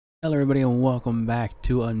Hello everybody and welcome back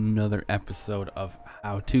to another episode of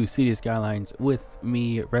How to City Skylines with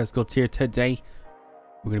me, Rescultir. Today,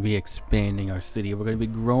 we're going to be expanding our city. We're going to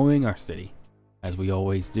be growing our city, as we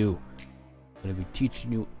always do. I'm going to be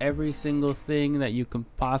teaching you every single thing that you can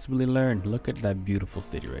possibly learn. Look at that beautiful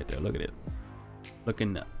city right there. Look at it.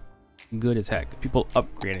 Looking good as heck. People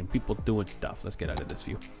upgrading, people doing stuff. Let's get out of this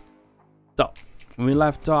view. So, when we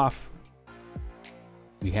left off,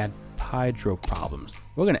 we had hydro problems.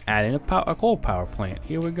 We're gonna add in a coal power plant.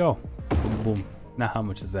 Here we go. Boom, boom. Now how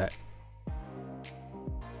much is that?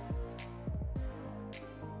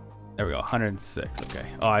 There we go, 106. Okay.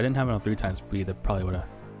 Oh, I didn't have it on 3 times speed. That probably would have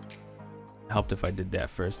helped if I did that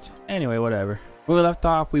first. Anyway, whatever. When we left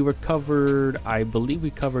off, we were covered, I believe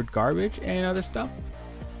we covered garbage and other stuff,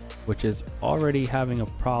 which is already having a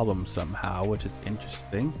problem somehow, which is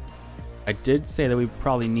interesting. I did say that we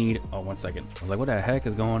probably need, oh, 1 second. I was like, what the heck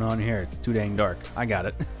is going on here? It's too dang dark. I got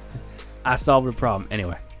it. I solved the problem.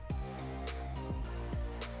 Anyway.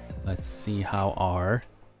 Let's see how our,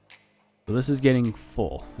 so this is getting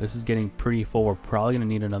full. This is getting pretty full. We're probably going to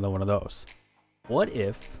need another one of those. What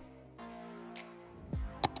if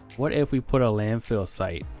we put a landfill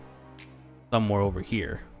site somewhere over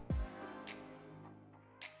here?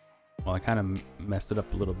 Well, I kind of messed it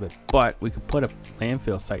up a little bit, but we could put a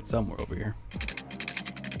landfill site somewhere over here.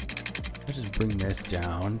 Let's just bring this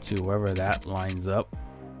down to wherever that lines up.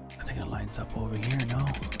 I think it lines up over here, no?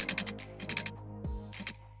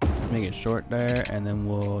 Make it short there, and then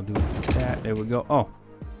we'll do that. There we go. Oh,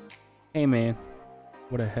 hey man,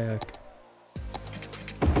 what the heck?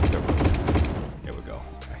 There we go.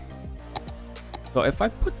 Okay. So if I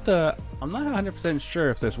put the, I'm not 100% sure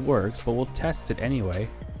if this works, but we'll test it anyway.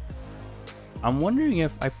 I'm wondering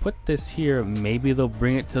if I put this here, maybe they'll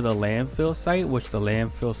bring it to the landfill site, which the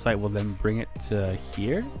landfill site will then bring it to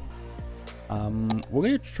here. We're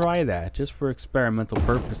gonna try that just for experimental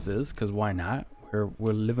purposes, because why not?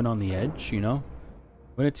 We're living on the edge, you know.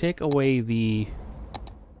 We're gonna take away the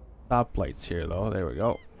stoplights here, though. There we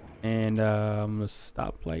go. And the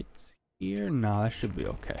stoplights here. Nah, that should be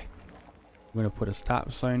okay. We're gonna put a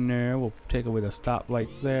stop sign there. We'll take away the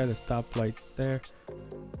stoplights there, the stoplights there,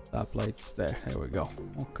 stoplights there. There we go.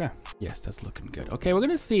 Okay. Yes, that's looking good. Okay, we're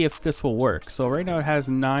gonna see if this will work. So right now it has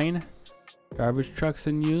 9 garbage trucks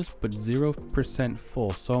in use, but 0%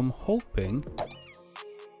 full. So I'm hoping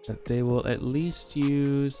that they will at least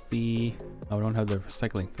use the, oh, I don't have the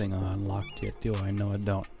recycling thing unlocked yet, do I? No, I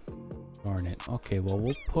don't. Darn it. Okay, well,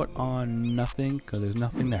 we'll put on nothing because there's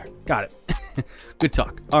nothing there. Got it. Good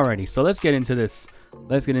talk. Alrighty, so let's get into this.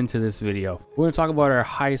 Let's get into this video. We're gonna talk about our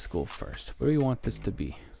high school first. Where do we want this to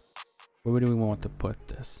be? Where do we want to put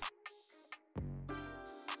this?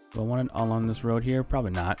 Do I want it all on this road here?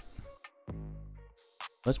 Probably not.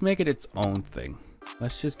 Let's make it its own thing.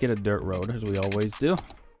 Let's just get a dirt road, as we always do.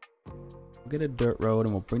 We'll get a dirt road,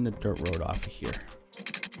 and we'll bring the dirt road off of here.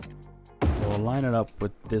 We'll line it up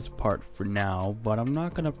with this part for now, but I'm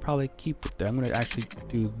not gonna probably keep it there. I'm gonna actually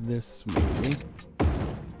do this maybe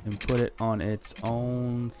and put it on its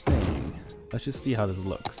own thing. Let's just see how this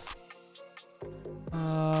looks.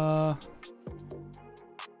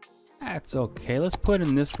 That's okay. Let's put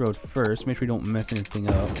in this road first. Make sure we don't mess anything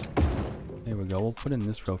up. There we go. We'll put in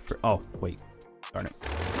this road for, oh wait, darn it.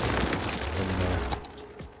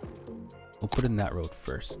 We'll put in that road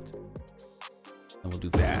first. And we'll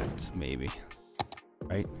do that, maybe.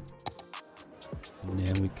 Right? And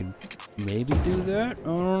then we can maybe do that? I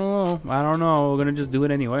don't know. I don't know. We're gonna just do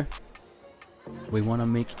it anyway. We want to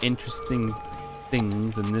make interesting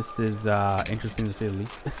things, and this is interesting to say the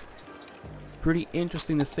least. Pretty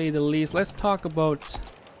interesting to say the least. Let's talk about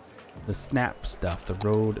the snap stuff. The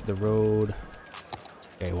road.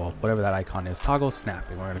 Okay, well, whatever that icon is. Toggle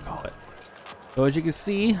snapping, we're gonna call it. So as you can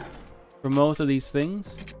see, for most of these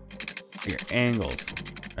things, your angles,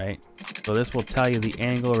 right? So this will tell you the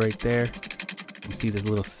angle right there. You see this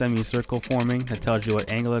little semicircle forming that tells you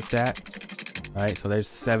what angle it's at, right? So there's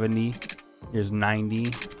 70, here's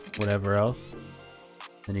 90, whatever else.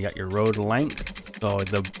 Then you got your road length. So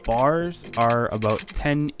the bars are about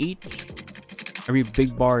 10 each. Every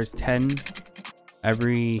big bar is 10.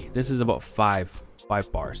 This is about 5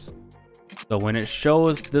 bars. So when it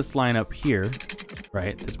shows this line up here,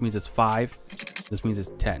 right? This means it's 5. This means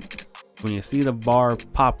it's 10. When you see the bar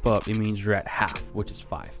pop up, it means you're at half, which is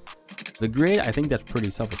 5. The grid, I think that's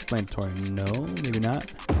pretty self-explanatory. No, maybe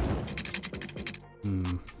not.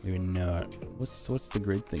 Maybe not. What's the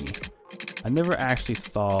grid thingy? I never actually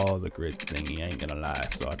saw the grid thingy, I ain't gonna lie.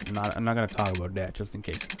 So I'm not gonna talk about that just in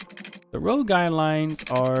case. The road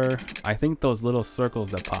guidelines are, I think, those little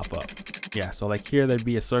circles that pop up. Yeah, so like here there'd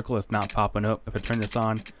be a circle that's not popping up. If I turn this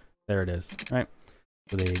on, There it is, right?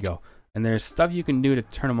 So there you go. And there's stuff you can do to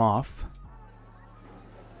turn them off.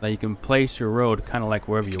 Like you can place your road kind of like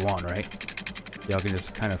wherever you want, right? Y'all can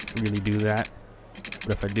just kind of freely do that.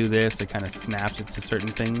 But if I do this, it kind of snaps it to certain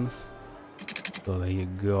things. So there you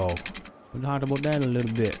go. We talked about that a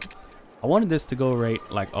little bit. I wanted this to go right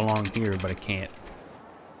like along here, but I can't.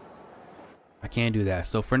 I can't do that.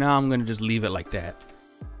 So for now, I'm gonna just leave it like that.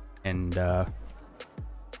 And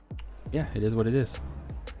yeah, it is what it is.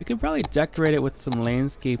 We can probably decorate it with some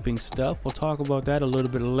landscaping stuff. We'll talk about that a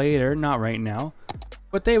little bit later, not right now.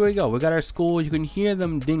 But there we go. We got our school. You can hear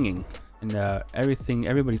them dinging, and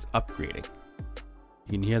everybody's upgrading.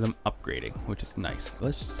 You can hear them upgrading, which is nice.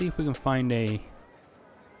 Let's see if we can find a.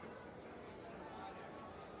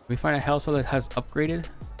 We find a household that has upgraded.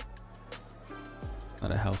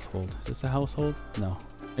 Not a household. Is this a household? No.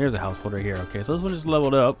 There's a household right here. Okay, so this one just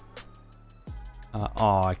leveled up.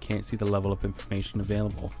 Oh, I can't see the level up information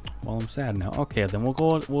available. Well, I'm sad now. Okay, then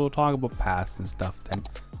we'll talk about paths and stuff then.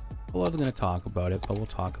 I wasn't gonna talk about it, but we'll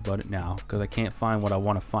talk about it now because I can't find what I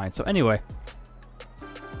want to find. So anyway,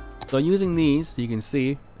 so using these, you can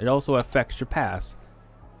see it also affects your paths.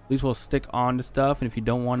 These will stick on to stuff, and if you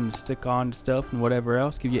don't want them to stick on to stuff and whatever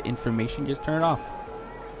else, give you information, just turn it off.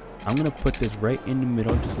 I'm gonna put this right in the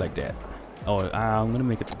middle, just like that. Oh, I'm gonna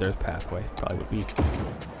make it the dirt pathway. Probably would be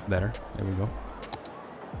better. There we go.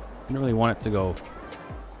 I don't really want it to go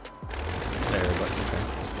there, but okay.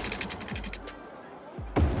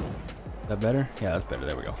 Is that better? Yeah, that's better.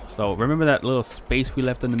 There we go. So remember that little space we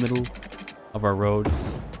left in the middle of our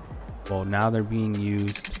roads? Well, now they're being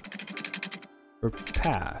used for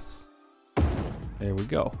paths. There we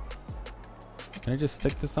go. Can I just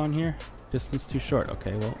stick this on here? Distance too short.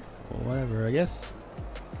 Okay, well whatever, I guess.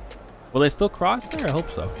 Will they still cross there? I hope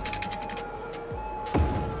so.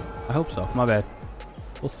 I hope so. My bad.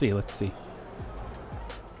 We'll see. Let's see.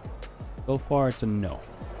 So far, it's a no.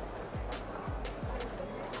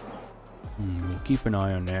 We'll keep an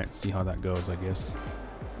eye on that. See how that goes, I guess.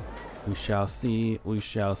 We shall see. We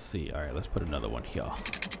shall see. All right, let's put another one here.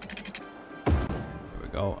 There we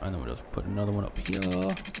go. And then we'll just put another one up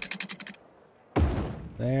here.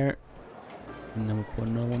 There. And then we'll put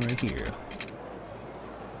another one right here.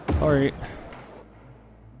 All right.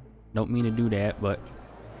 Don't mean to do that, but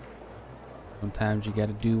sometimes you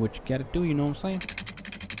gotta do what you gotta do, you know what I'm saying?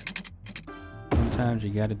 Sometimes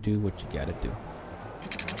you gotta do what you gotta do.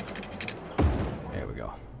 There we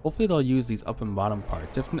go. Hopefully they'll use these up and bottom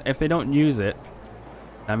parts. If they don't use it,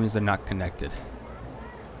 that means they're not connected.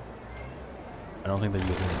 I don't think they're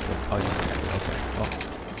using it, so they're probably not connected. Okay,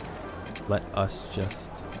 well, let us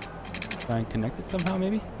just try and connect it somehow,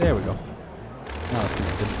 maybe? There we go. Now it's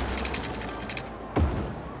connected.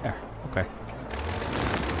 There, okay.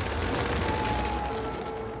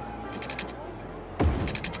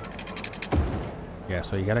 Yeah,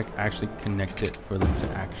 so you gotta actually connect it for them to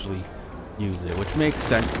actually use it, which makes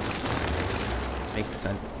sense. Makes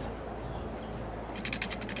sense.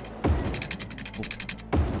 Oh,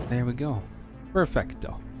 there we go.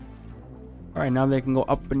 Perfecto. All right, now they can go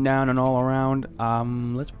up and down and all around.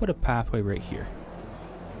 Let's put a pathway right here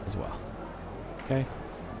as well. Okay.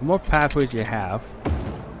 The more pathways you have,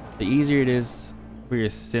 the easier it is for your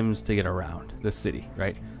Sims to get around the city,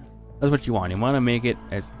 right? That's what you want. You want to make it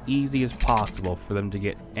as easy as possible for them to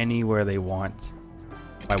get anywhere they want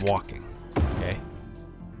by walking, okay?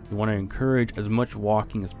 You want to encourage as much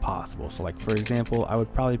walking as possible. So like, for example, I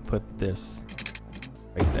would probably put this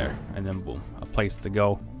right there, and then boom, a place to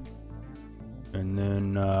go. And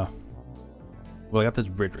then, well, I got this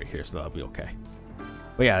bridge right here, so that'll be okay.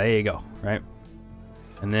 But yeah, there you go, right?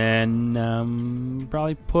 And then,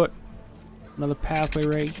 probably put another pathway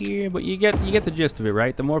right here, but you get the gist of it,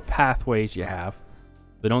 right? The more pathways you have,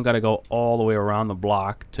 they don't got to go all the way around the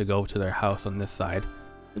block to go to their house on this side,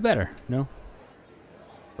 the better, no?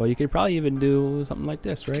 Well, you could probably even do something like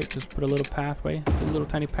this, right? Just put a little pathway, just a little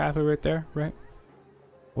tiny pathway right there, right?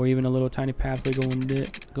 Or even a little tiny pathway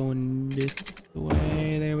going this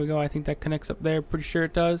way. There we go. I think that connects up there. Pretty sure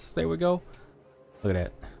it does. There we go. Look at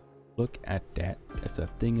that. Look at that. That's a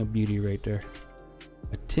thing of beauty right there.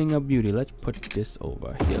 A thing of beauty. Let's put this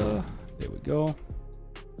over here. There we go.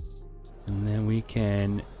 And then we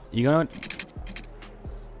can. You want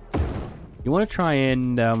to try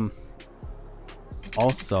and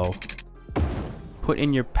also put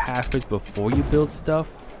in your pathways before you build stuff,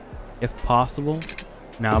 if possible.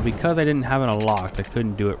 Now, because I didn't have it unlocked, I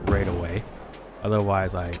couldn't do it right away.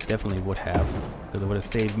 Otherwise, I definitely would have, because it would have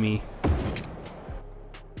saved me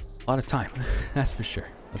a lot of time. That's for sure.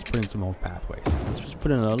 Let's put in some more pathways. Let's just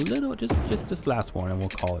put in a little, just this last one, and we'll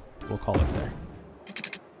call it there.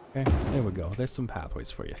 Okay, there we go. There's some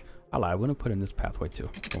pathways for you. I lied. I'm gonna put in this pathway too,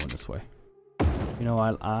 going this way. You know,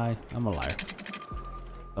 I'm a liar.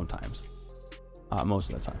 Sometimes.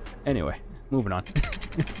 Most of the time. Anyway, moving on.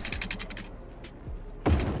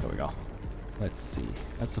 There we go. Let's see.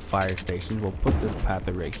 That's the fire station. We'll put this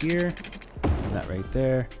pathway right here. And that right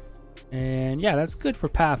there. And yeah, that's good for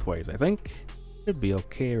pathways, I think. Should be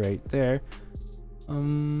okay right there.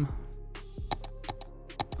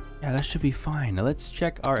 Yeah, that should be fine. Now let's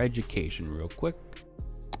check our education real quick.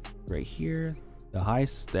 Right here.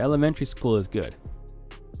 The elementary school is good.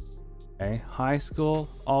 Okay, high school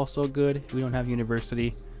also good. We don't have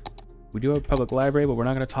university. We do have a public library, but we're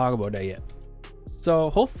not going to talk about that yet.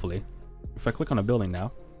 So hopefully, if I click on a building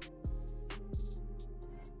now.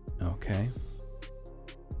 Okay.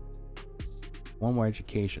 One more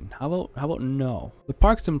education. How about no? The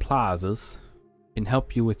parks and plazas can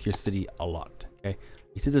help you with your city a lot. Okay,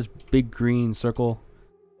 you see this big green circle,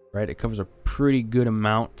 right? It covers a pretty good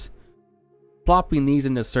amount. Plopping these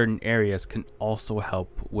into certain areas can also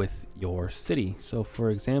help with your city. So for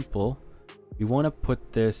example, you want to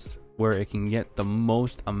put this where it can get the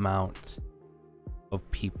most amount of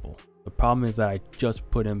people. The problem is that I just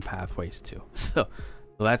put in pathways too. So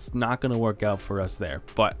that's not going to work out for us there.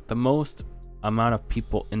 But the most amount of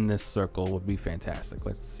people in this circle would be fantastic.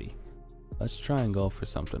 Let's see. Let's try and go for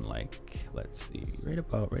something like, let's see, right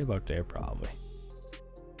about there probably.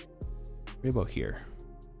 Right about here,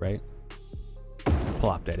 right?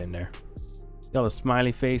 Plop that in there. See all the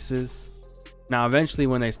smiley faces. Now eventually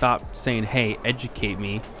when they stop saying, hey, educate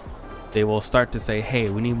me, they will start to say, hey,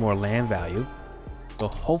 we need more land value. So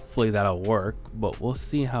hopefully that'll work, but we'll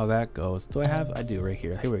see how that goes. I do right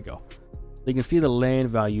here. Here we go. So you can see the land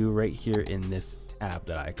value right here in this tab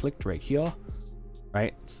that I clicked right here.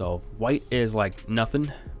 Right, so white is like nothing,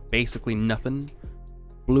 basically nothing.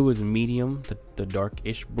 Blue is medium, the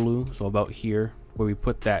darkish blue. So about here where we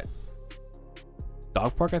put that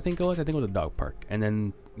dog park, I think it was a dog park. And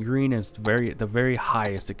then green is the very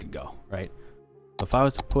highest it could go, right? So if I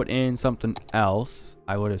was to put in something else,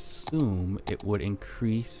 I would assume it would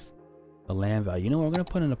increase the land value. You know what, we're gonna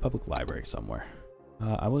put in a public library somewhere.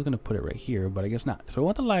 I was gonna put it right here, but I guess not. So I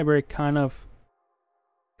want the library kind of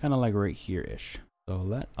like right here-ish. So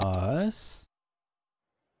let us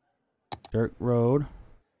dirt road,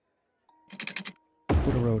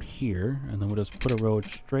 put a road here, and then we'll just put a road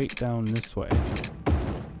straight down this way.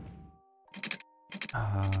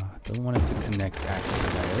 Don't want it to connect actually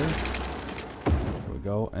there. There we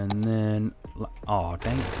go, and then, oh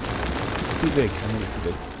dang it, too big. I made it too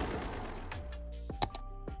big.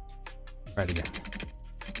 Try it again.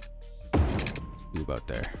 Do about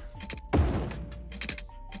there.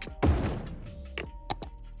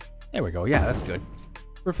 There we go. Yeah, that's good.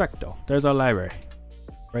 Perfecto. There's our library.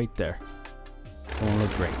 Right there. Won't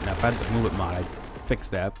look great. Now, if I had the move it mod, I'd fix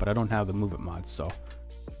that, but I don't have the move it mod, so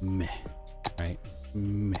meh. Right?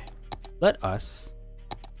 Meh. Let us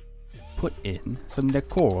put in some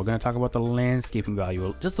decor. We're going to talk about the landscaping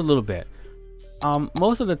value just a little bit.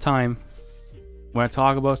 Most of the time, when I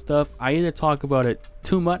talk about stuff, I either talk about it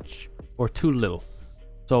too much or too little.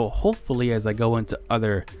 So hopefully, as I go into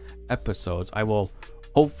other episodes, I will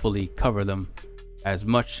hopefully cover them as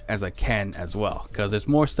much as I can as well, because there's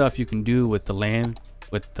more stuff you can do with the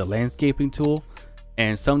landscaping tool.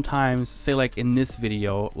 And sometimes, say like in this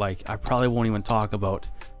video, like I probably won't even talk about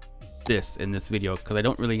this in this video because I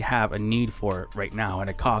don't really have a need for it right now, and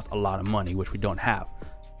it costs a lot of money, which we don't have.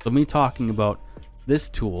 So me talking about this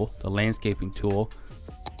tool, the landscaping tool,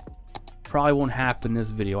 probably won't happen in this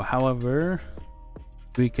video. However,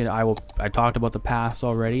 I talked about the paths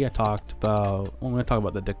already. I'm going to talk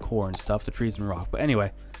about the decor and stuff, the trees and rock. But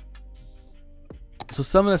anyway, so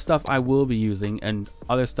some of the stuff I will be using and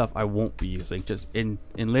other stuff I won't be using. Just in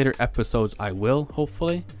later episodes I will,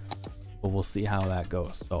 hopefully. But we'll see how that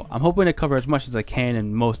goes. So I'm hoping to cover as much as I can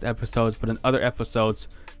in most episodes, but in other episodes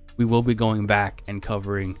we will be going back and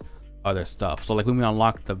covering other stuff. So like when we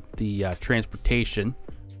unlock the transportation,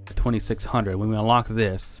 the 2600, when we unlock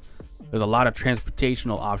this, there's a lot of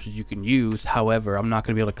transportational options you can use. However, I'm not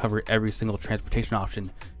going to be able to cover every single transportation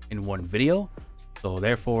option in one video. So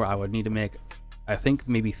therefore, I would need to make, I think,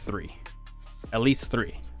 maybe 3. At least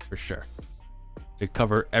 3, for sure. To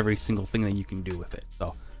cover every single thing that you can do with it.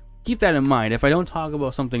 So keep that in mind. If I don't talk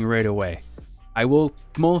about something right away, I will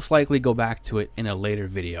most likely go back to it in a later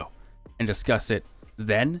video and discuss it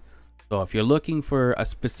then. So if you're looking for a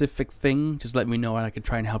specific thing, just let me know and I can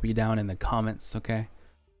try and help you down in the comments, okay?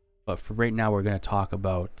 But for right now, we're going to talk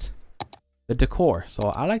about the decor. So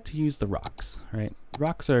I like to use the rocks, right?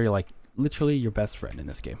 Rocks are like literally your best friend in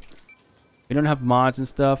this game. If you don't have mods and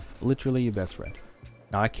stuff, literally your best friend.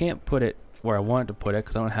 Now I can't put it where I wanted to put it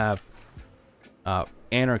because I don't have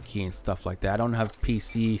anarchy and stuff like that. I don't have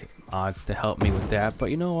PC mods to help me with that,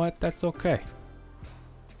 but you know what? That's okay.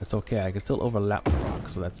 That's okay. I can still overlap the rock,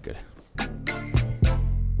 so that's good.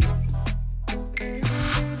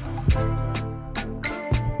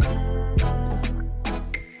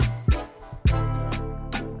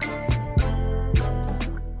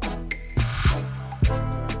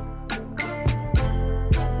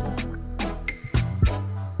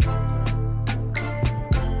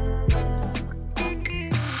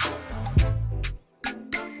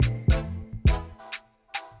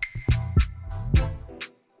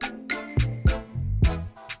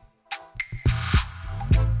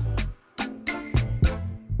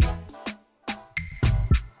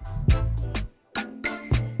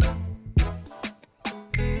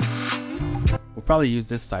 Probably use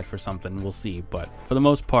this side for something, we'll see, but for the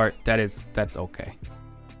most part that's okay.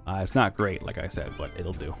 It's not great like I said, but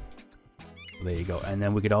it'll do. There you go. And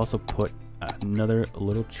then we could also put another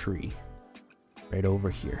little tree right over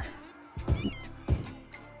here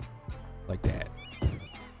like that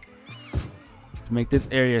to make this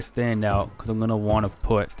area stand out, because I'm gonna want to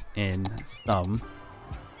put in some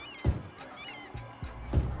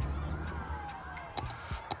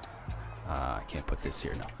I can't put this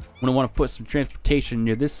here now. I'm gonna want to put some transportation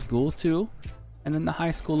near this school too, and then the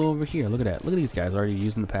high school over here. Look at that. Look at these guys already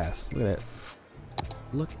using the pass. Look at that.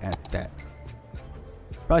 Look at that.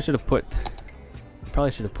 Probably should have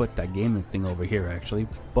put that gaming thing over here actually,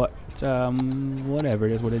 but whatever.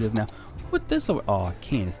 It is what it is now. Put this over. Oh, I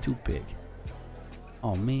can't. It's too big.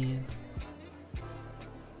 Oh man.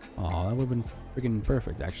 Oh, that would have been freaking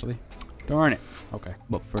perfect actually. Darn it. Okay,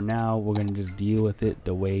 but for now we're gonna just deal with it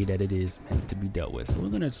the way that it is meant to be dealt with. So we're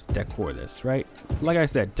gonna just decor this, right? Like I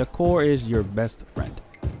said, decor is your best friend.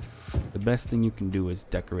 The best thing you can do is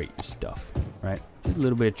decorate your stuff, right? Just a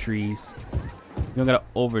little bit of trees. You don't gotta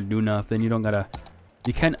overdo nothing. You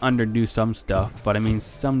can underdo some stuff, but I mean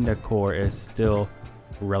some decor is still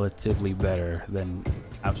relatively better than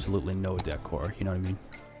absolutely no decor, you know what I mean?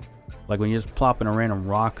 Like when you're just plopping a random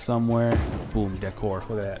rock somewhere, boom, decor.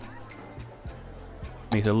 Look at that.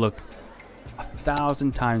 Makes it look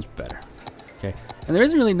 1,000 times better. Okay, and there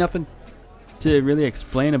isn't really nothing to really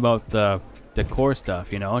explain about the decor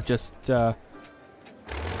stuff, you know. Just you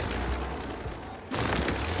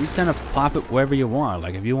just kind of plop it wherever you want.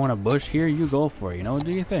 Like if you want a bush here, you go for it. You know,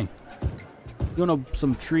 do your thing. If you want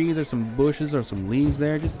some trees or some bushes or some leaves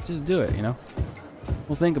there, just do it. You know,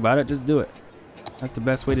 don't think about it. Just do it. That's the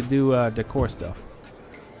best way to do decor stuff.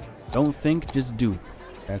 Don't think, just do.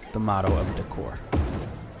 That's the motto of decor.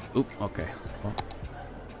 Oop, okay. Well,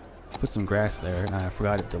 put some grass there, and I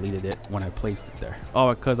forgot it deleted it when I placed it there.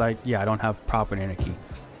 Oh, because I don't have proper anarchy.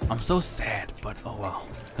 I'm so sad, but oh well,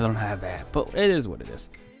 I don't have that. But it is what it is.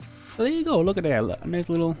 So there you go. Look at that. A nice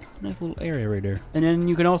little area right there. And then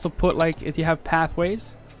you can also put, like, if you have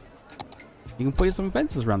pathways, you can put some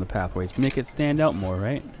fences around the pathways, make it stand out more,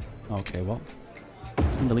 right? Okay, well, I'm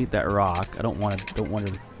gonna delete that rock. I don't want to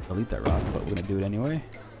delete that rock, but we're gonna do it anyway.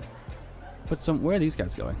 Put some. Where are these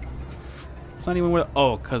guys going? It's not even where.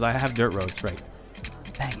 Oh, because I have dirt roads, right?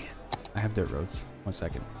 Dang it! I have dirt roads. 1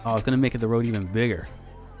 second. Oh, I was gonna make it the road even bigger.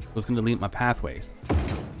 I was gonna delete my pathways.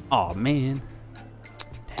 Oh man.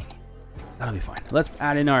 Dang it. That'll be fine. Let's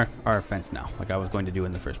add in our fence now, like I was going to do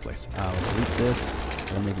in the first place. I'll delete this.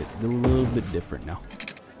 I'll make it a little bit different now.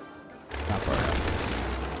 Not far enough.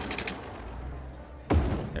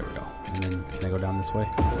 There we go. And then can I go down this way?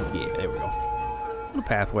 Yeah, there we go. Little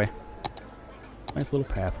pathway. Nice little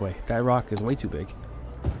pathway. That rock is way too big.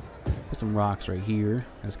 Put some rocks right here.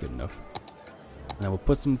 That's good enough. And then we'll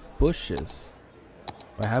put some bushes.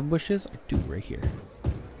 Do I have bushes? I do, right here.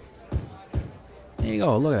 There you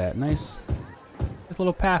go. Look at that. Nice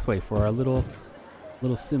little pathway for our little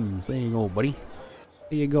Sims. There you go, buddy.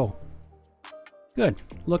 There you go. Good.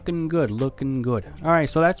 Looking good. Looking good. All right.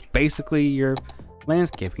 So that's basically your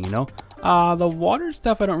landscaping, you know. The water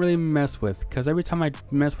stuff I don't really mess with, because every time I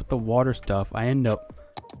mess with the water stuff I end up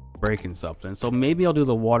breaking something. So maybe I'll do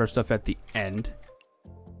the water stuff at the end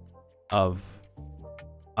of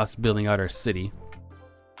us building out our city,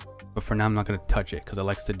 but for now I'm not going to touch it because it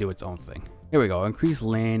likes to do its own thing. Here we go. Increase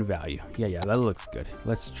land value. Yeah, that looks good.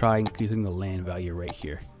 Let's try increasing the land value right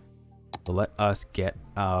here. So let us get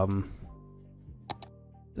one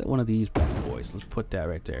of these bad boys. Let's put that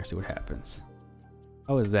right there, see what happens.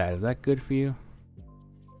 How is that? Is that good for you?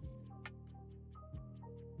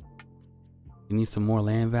 You need some more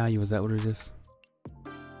land value? Is that what it is?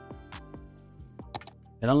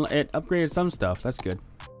 It upgraded some stuff. That's good.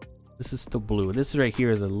 This is still blue. This right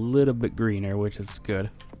here is a little bit greener, which is good.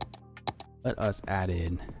 let us add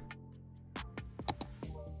in.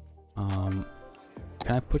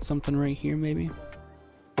 Can I put something right here maybe?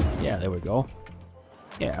 Yeah, there we go.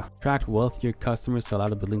 Yeah, attract wealthier customers to allow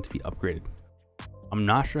the building to be upgraded. I'm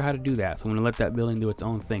not sure how to do that, so I'm gonna let that building do its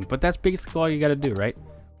own thing. But that's basically all you gotta do, right?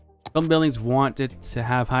 Some buildings want it to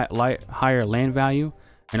have higher land value,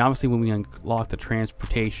 and obviously when we unlock the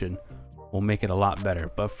transportation, we'll make it a lot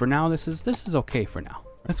better. But for now, this is okay for now.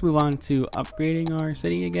 Let's move on to upgrading our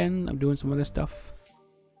city again. I'm doing some other stuff.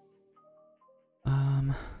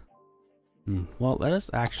 Well, let us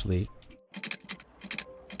actually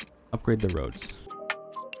upgrade the roads.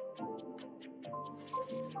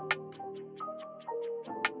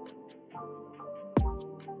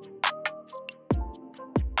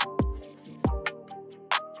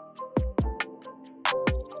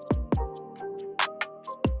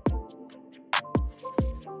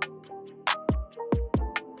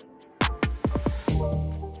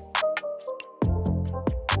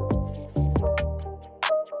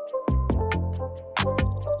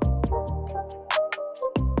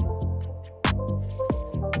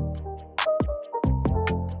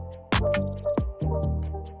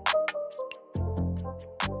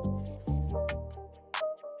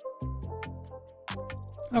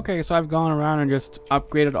 Okay, so I've gone around and just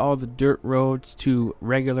upgraded all the dirt roads to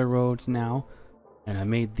regular roads now. And I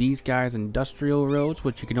made these guys industrial roads,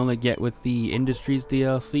 which you can only get with the Industries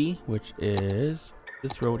DLC, which is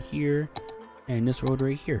this road here and this road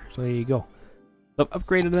right here. So there you go. So I've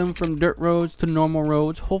upgraded them from dirt roads to normal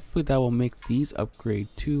roads. Hopefully that will make these upgrade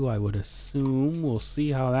too, I would assume. We'll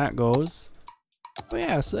see how that goes. But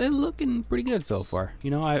yeah, so it's looking pretty good so far. You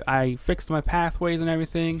know, I fixed my pathways and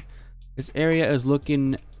everything. This area is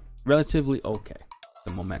looking relatively okay.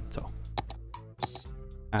 The momento.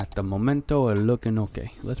 At the momento, it's looking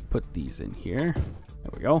okay. Let's put these in here.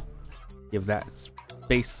 There we go. Give that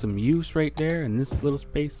space some use right there, and this little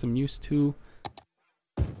space some use too.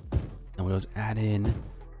 And we'll just add in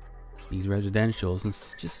these residentials and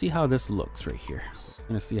just see how this looks right here. I'm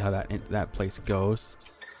gonna see how that place goes.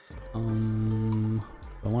 I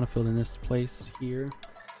want to fill in this place here.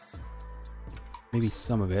 Maybe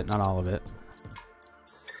some of it, not all of it.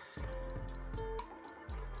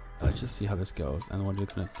 Let's just see how this goes. And we're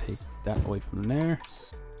just gonna take that away from there.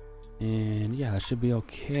 And yeah, that should be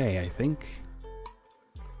okay, I think.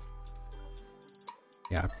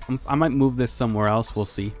 Yeah, I might move this somewhere else. We'll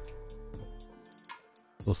see.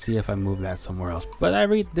 We'll see if I move that somewhere else. But I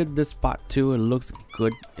redid this spot too. It looks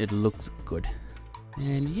good. It looks good.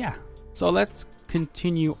 And yeah, so let's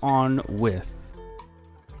continue on with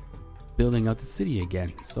building out the city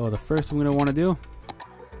again. So the first thing we're gonna want to do,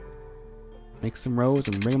 make some roads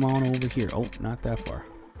and bring them on over here. Oh, not that far.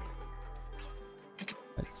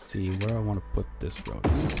 Let's see where I want to put this road.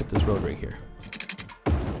 I'm gonna put this road right here,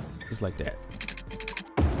 just like that.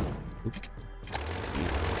 Oop.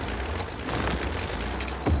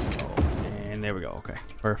 Oh, and there we go. Okay,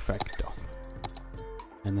 perfecto.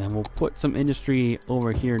 And then we'll put some industry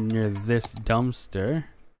over here near this dumpster,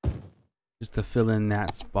 just to fill in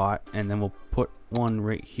that spot. And then we'll put one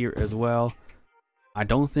right here as well. I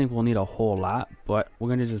don't think we'll need a whole lot, but we're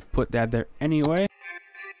gonna just put that there anyway.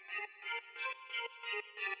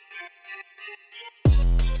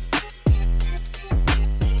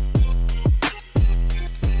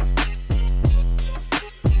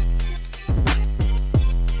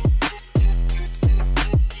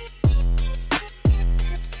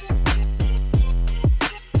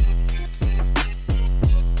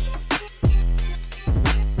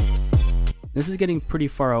 This is getting pretty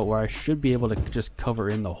far out where I should be able to just cover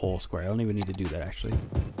in the whole square. I don't even need to do that actually.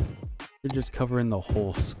 Should just cover in the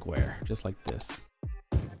whole square, just like this.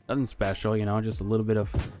 Nothing special, you know, just a little bit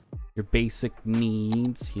of your basic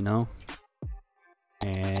needs, you know.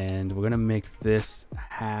 And we're gonna make this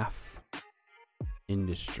half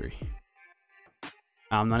industry.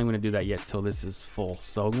 I'm not even gonna do that yet till this is full.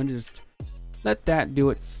 So I'm gonna just let that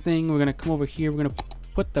do its thing. We're gonna come over here. We're gonna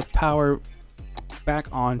put the power back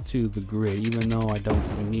onto the grid, even though I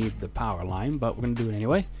don't need the power line, but we're gonna do it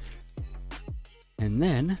anyway. And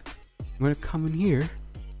then I'm gonna come in here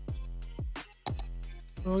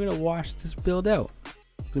and we're gonna wash this build out.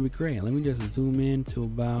 It's gonna be great. Let me just zoom in to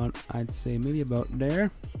about, I'd say maybe about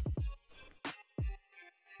there.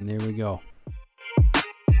 And there we go.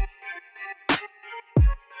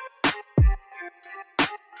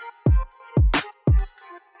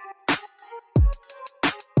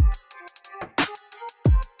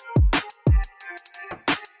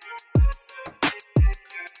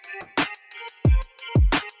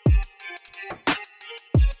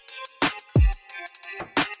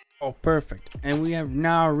 Oh, perfect. And we have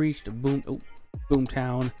now reached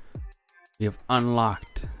Boomtown. We have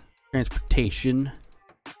unlocked transportation,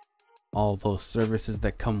 all those services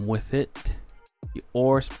that come with it, the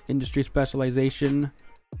ore industry specialization,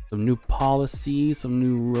 some new policies, some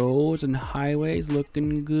new roads and highways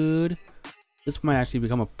looking good. This might actually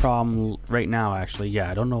become a problem right now, actually. Yeah,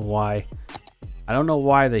 I don't know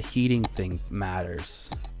why the heating thing matters,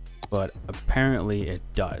 but apparently it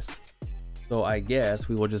does. So I guess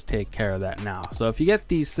we will just take care of that now. So if you get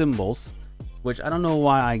these symbols, which I don't know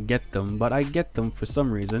why I get them, but I get them for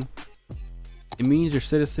some reason, it means your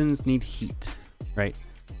citizens need heat, right?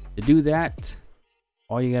 To do that,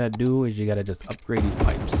 all you gotta do is you gotta just upgrade these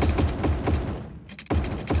pipes.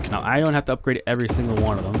 Now I don't have to upgrade every single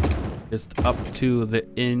one of them, just up to the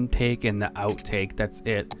intake and the outtake, that's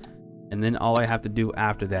it. And then all I have to do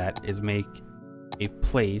after that is make a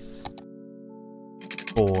place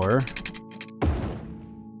for,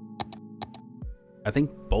 I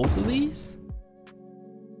think, both of these?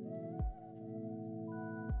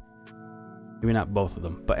 Maybe not both of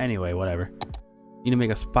them, but anyway, whatever. Need to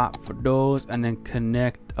make a spot for those and then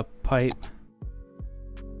connect a pipe.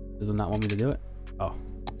 Does it not want me to do it? Oh,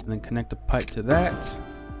 and then connect a pipe to that.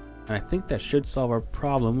 And I think that should solve our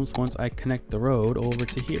problems once I connect the road over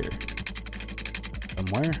to here.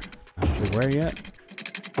 Somewhere, not sure where yet.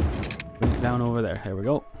 Bring it down over there, there we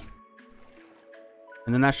go.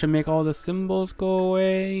 And then that should make all the symbols go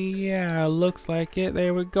away. Yeah, looks like it.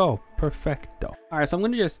 There we go. Perfecto. All right, so I'm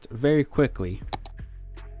gonna just very quickly,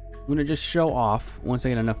 I'm gonna just show off once I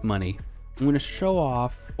get enough money. I'm gonna show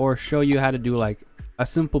off or show you how to do like a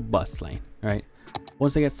simple bus lane, right?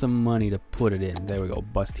 Once I get some money to put it in, there we go,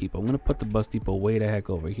 bus depot. I'm gonna put the bus depot way the heck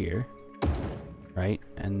over here, right?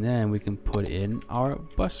 And then we can put in our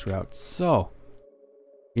bus route. So,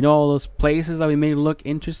 you know, all those places that we made look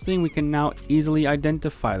interesting, we can now easily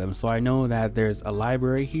identify them. So I know that there's a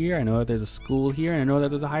library here, I know that there's a school here, and I know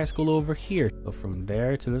that there's a high school over here. So from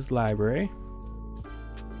there to this library,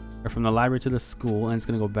 or from the library to the school, and it's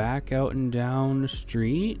gonna go back out and down the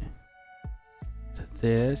street to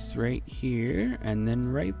this right here, and then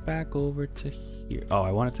right back over to here. Oh,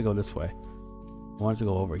 I want it to go this way. I want it to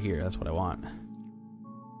go over here, that's what I want.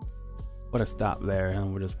 Put a stop there,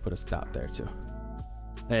 and we'll just put a stop there too.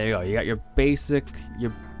 There you go. You got your basic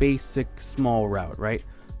small route, right?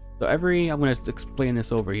 So I'm going to explain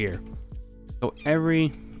this over here. So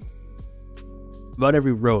about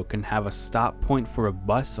every road can have a stop point for a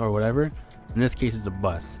bus or whatever. In this case, it's a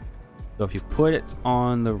bus. So if you put it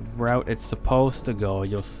on the route it's supposed to go,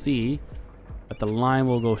 you'll see that the line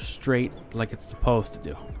will go straight like it's supposed to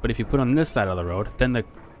do. But if you put it on this side of the road, then the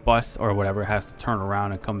bus or whatever has to turn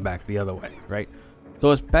around and come back the other way, right?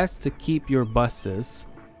 So it's best to keep your buses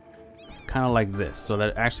kind of like this, so that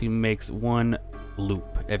it actually makes one loop,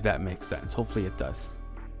 if that makes sense. Hopefully it does.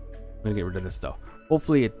 I'm gonna get rid of this though.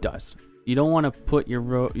 Hopefully it does. You don't want to put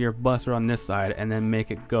your bus on this side and then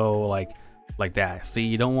make it go like that. See,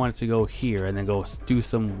 you don't want it to go here and then go do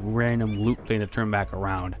some random loop thing to turn back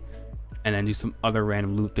around, and then do some other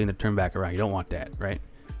random loop thing to turn back around. You don't want that, right?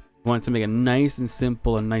 You want it to make it nice and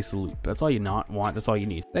simple, a nice loop. That's all you want. That's all you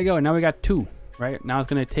need. There you go. Now we got two. Right now it's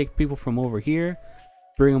gonna take people from over here,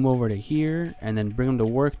 bring them over to here, and then bring them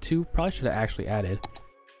to work too. Probably should have actually added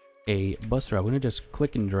a bus route. I'm gonna just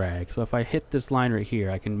click and drag. So if I hit this line right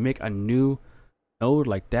here, I can make a new node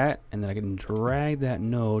like that, and then I can drag that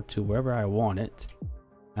node to wherever I want it,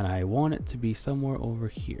 and I want it to be somewhere over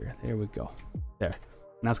here. There we go. There.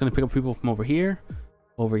 Now it's gonna pick up people from over here,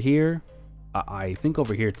 I think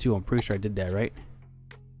over here too. I'm pretty sure I did that, right?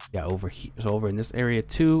 Yeah, over here. So over in this area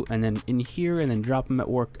too, and then in here, and then drop them at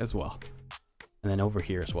work as well, and then over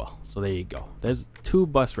here as well. So there you go. There's two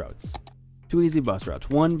bus routes, two easy bus routes.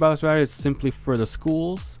 One bus route is simply for the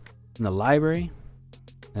schools and the library,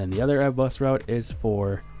 and the other bus route is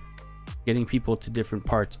for getting people to different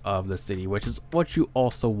parts of the city, which is what you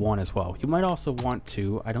also want as well. You might also want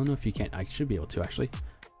to, I don't know if you can, I should be able to actually,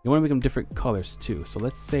 you want to make them different colors too. So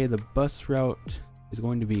let's say the bus route is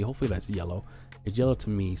going to be, hopefully that's yellow. It's yellow to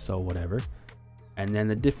me, so whatever. And then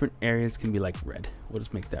the different areas can be like red. We'll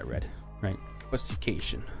just make that red, right?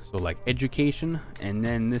 Education. So like education, and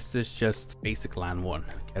then this is just basic line 1.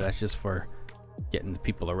 Okay, that's just for getting the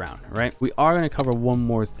people around, right? We are going to cover one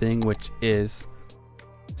more thing, which is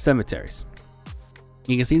cemeteries.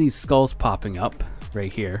 You can see these skulls popping up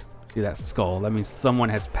right here. See that skull? That means someone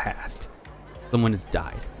has passed. Someone has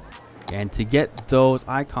died. And to get those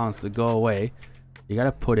icons to go away, you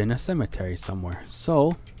gotta put in a cemetery somewhere.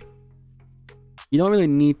 So you don't really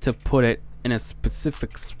need to put it in a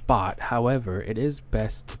specific spot. However, it is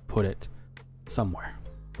best to put it somewhere.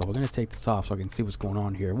 So we're gonna take this off so I can see what's going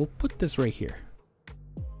on here. We'll put this right here.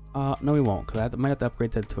 No, we won't, because I might have to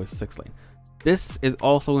upgrade that to a 6 lane. this is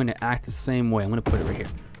also going to act the same way. I'm going to put it right here.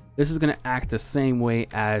 This is going to act the same way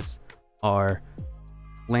as our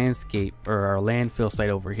landscape or our landfill site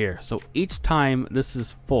over here. So each time this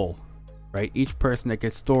is full, right, each person that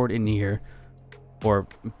gets stored in here, or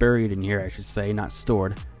buried in here I should say, not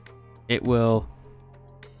stored, it will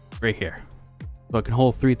right here. So it can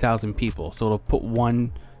hold 3,000 people. So it'll put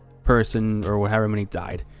one person or whatever many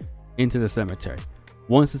died into the cemetery.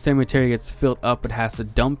 Once the cemetery gets filled up, it has to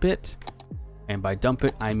dump it, and by dump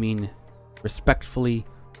it I mean respectfully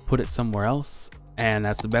put it somewhere else, and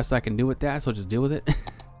that's the best I can do with that, so just deal with it.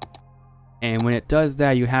 And when it does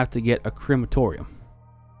that, you have to get a crematorium,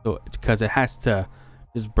 so because it has to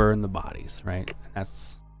just burn the bodies, right?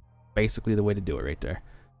 That's basically the way to do it right there,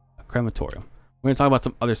 a crematorium. We're going to talk about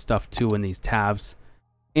some other stuff too in these tabs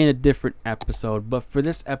in a different episode, but for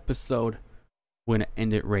this episode we're going to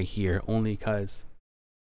end it right here, only because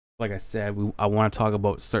like I said, I want to talk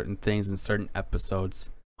about certain things in certain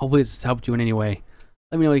episodes. Hopefully this has helped you in any way.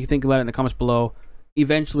 Let me know what you think about it in the comments below.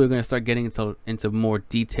 Eventually we're going to start getting into more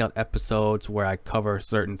detailed episodes where I cover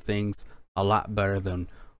certain things a lot better than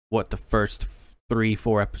what the first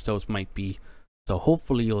 3-4 episodes might be. So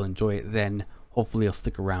hopefully you'll enjoy it then. Hopefully you'll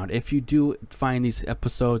stick around. If you do find these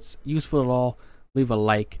episodes useful at all, leave a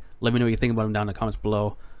like. Let me know what you think about them down in the comments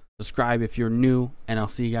below. Subscribe if you're new, and I'll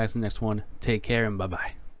see you guys in the next one. Take care and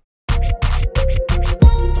bye-bye.